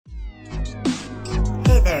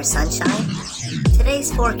there, sunshine.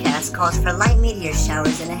 Today's forecast calls for light meteor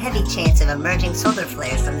showers and a heavy chance of emerging solar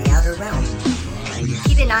flares from the outer realm.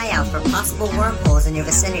 Keep an eye out for possible wormholes in your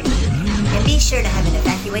vicinity, and be sure to have an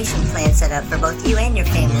evacuation plan set up for both you and your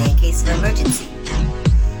family in case of emergency.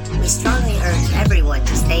 We strongly urge everyone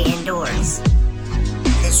to stay indoors.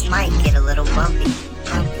 This might get a little bumpy.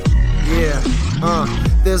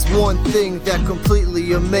 There's one thing that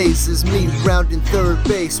completely amazes me, rounding third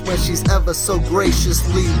base when she's ever so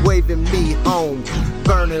graciously waving me home,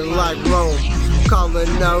 burning like Rome.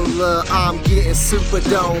 Calling Nola, I'm getting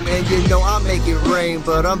Superdome, and you know I make it rain,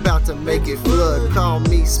 but I'm about to make it flood. Call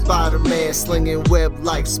me Spider-Man, slinging web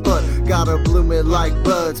like Spud. Got her blooming like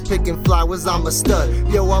buds, picking flowers, I'm a stud.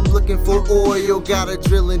 Yo, I'm looking for oil, got her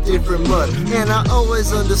drilling different mud. And I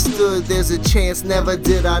always understood there's a chance, never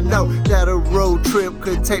did I know that a road trip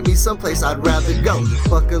could take me someplace I'd rather go.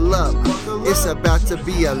 Buckle up, it's about to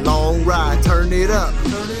be a long ride, turn it up.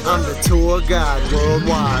 I'm the tour guide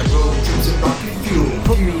worldwide. Roadtrips and Rocketfuel,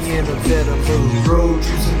 put me in a better mood.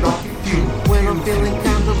 Roadtrips and Rocketfuel, when I'm feeling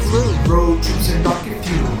kinda blue. Roadtrips and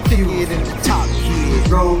Rocketfuel, Kick it in the top gear.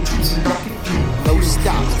 Roadtrips and Rocketfuel, No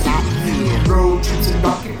stops, not here. Roadtrips and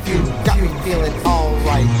Rocketfuel, Got me feeling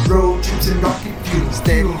alright. Roadtrips and Rocketfuel,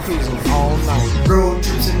 Steady cruising all night.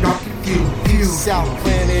 Roadtrips and Rocketfuel, South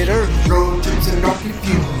planet Earth. Roadtrips and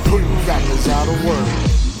Rocketfuel, Putting rappers out of work.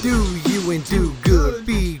 Do you and do good,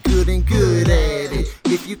 be good and good at it.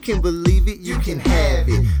 If you can believe it, you can have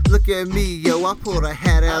it. Look at me, yo, I pulled a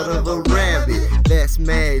hat out of a rabbit. That's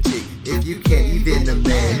magic, if you can't even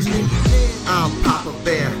imagine. I'm Papa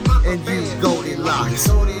Bear, and you Goldilocks.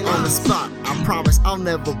 On the spot, I promise I'll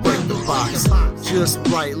never break the box. Just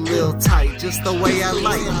right, lil' tight, just the way I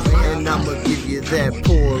like it. And I'ma give you that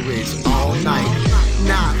porridge all night.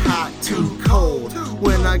 Not hot, too cold.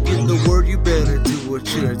 When I get the word, you better do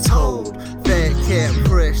what you're told. Fat cat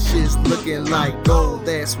precious, looking like gold.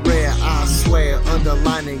 That's rare, I swear.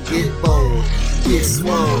 Underline and get bold. Get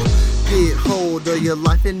swole. Get hold of your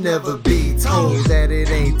life and never be told that it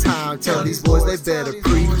ain't time. Tell these boys they better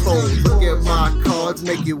pre-fold. Look at my cards,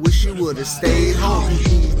 make you wish you would've stayed home.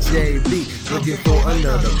 EJB, looking for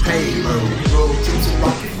another payload. Roadtrips and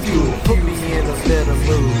Rocketfuel, Put me in a better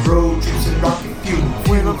mood. Roadtrips and Rocketfuel,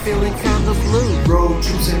 When I'm feeling kinda blue.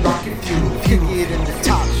 Roadtrips and Rocketfuel, Kick it in the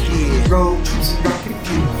top gear. Roadtrips and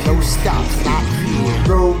Rocketfuel, No stops, not here.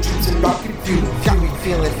 Roadtrips and Rocketfuel, Got me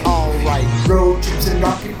feeling alright. Roadtrips and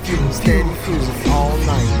Rocketfuel, Steady cruising all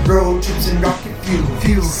night. Roadtrips and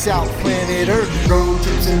Rocketfuel, South planet Earth.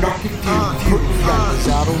 Roadtrips and Rocketfuel, Putting rappers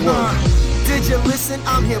out of work. Did you listen?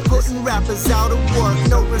 I'm here putting rappers out of work.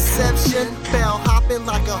 No reception, bell hopping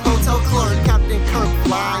like a hotel clerk. Captain Kirk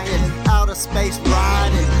flying, outer space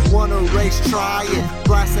riding. Wanna race, try it,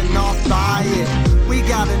 blasting off, buy it. We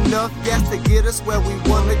got enough gas to get us where we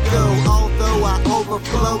wanna go. Although I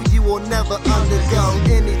overflow, you will never undergo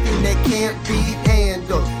anything that can't be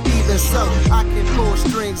handled. Even so, I can pull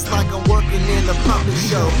strings like I'm working in a puppet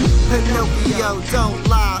show. Pinocchio, don't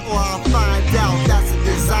lie or I'll find out. That's a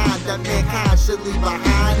design that mankind should leave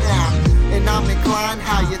behind now. And I'm inclined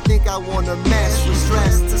how you think I wanna mess with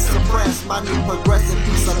stress to suppress my new progressive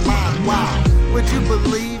peace of mind. Wow, would you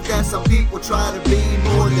believe that some people try to be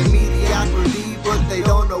more than mediocrity, but they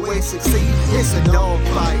don't always succeed? It's a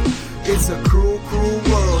dogfight. It's a cruel, cruel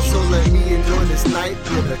world. So let me enjoy this night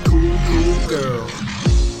with a cool, cool girl.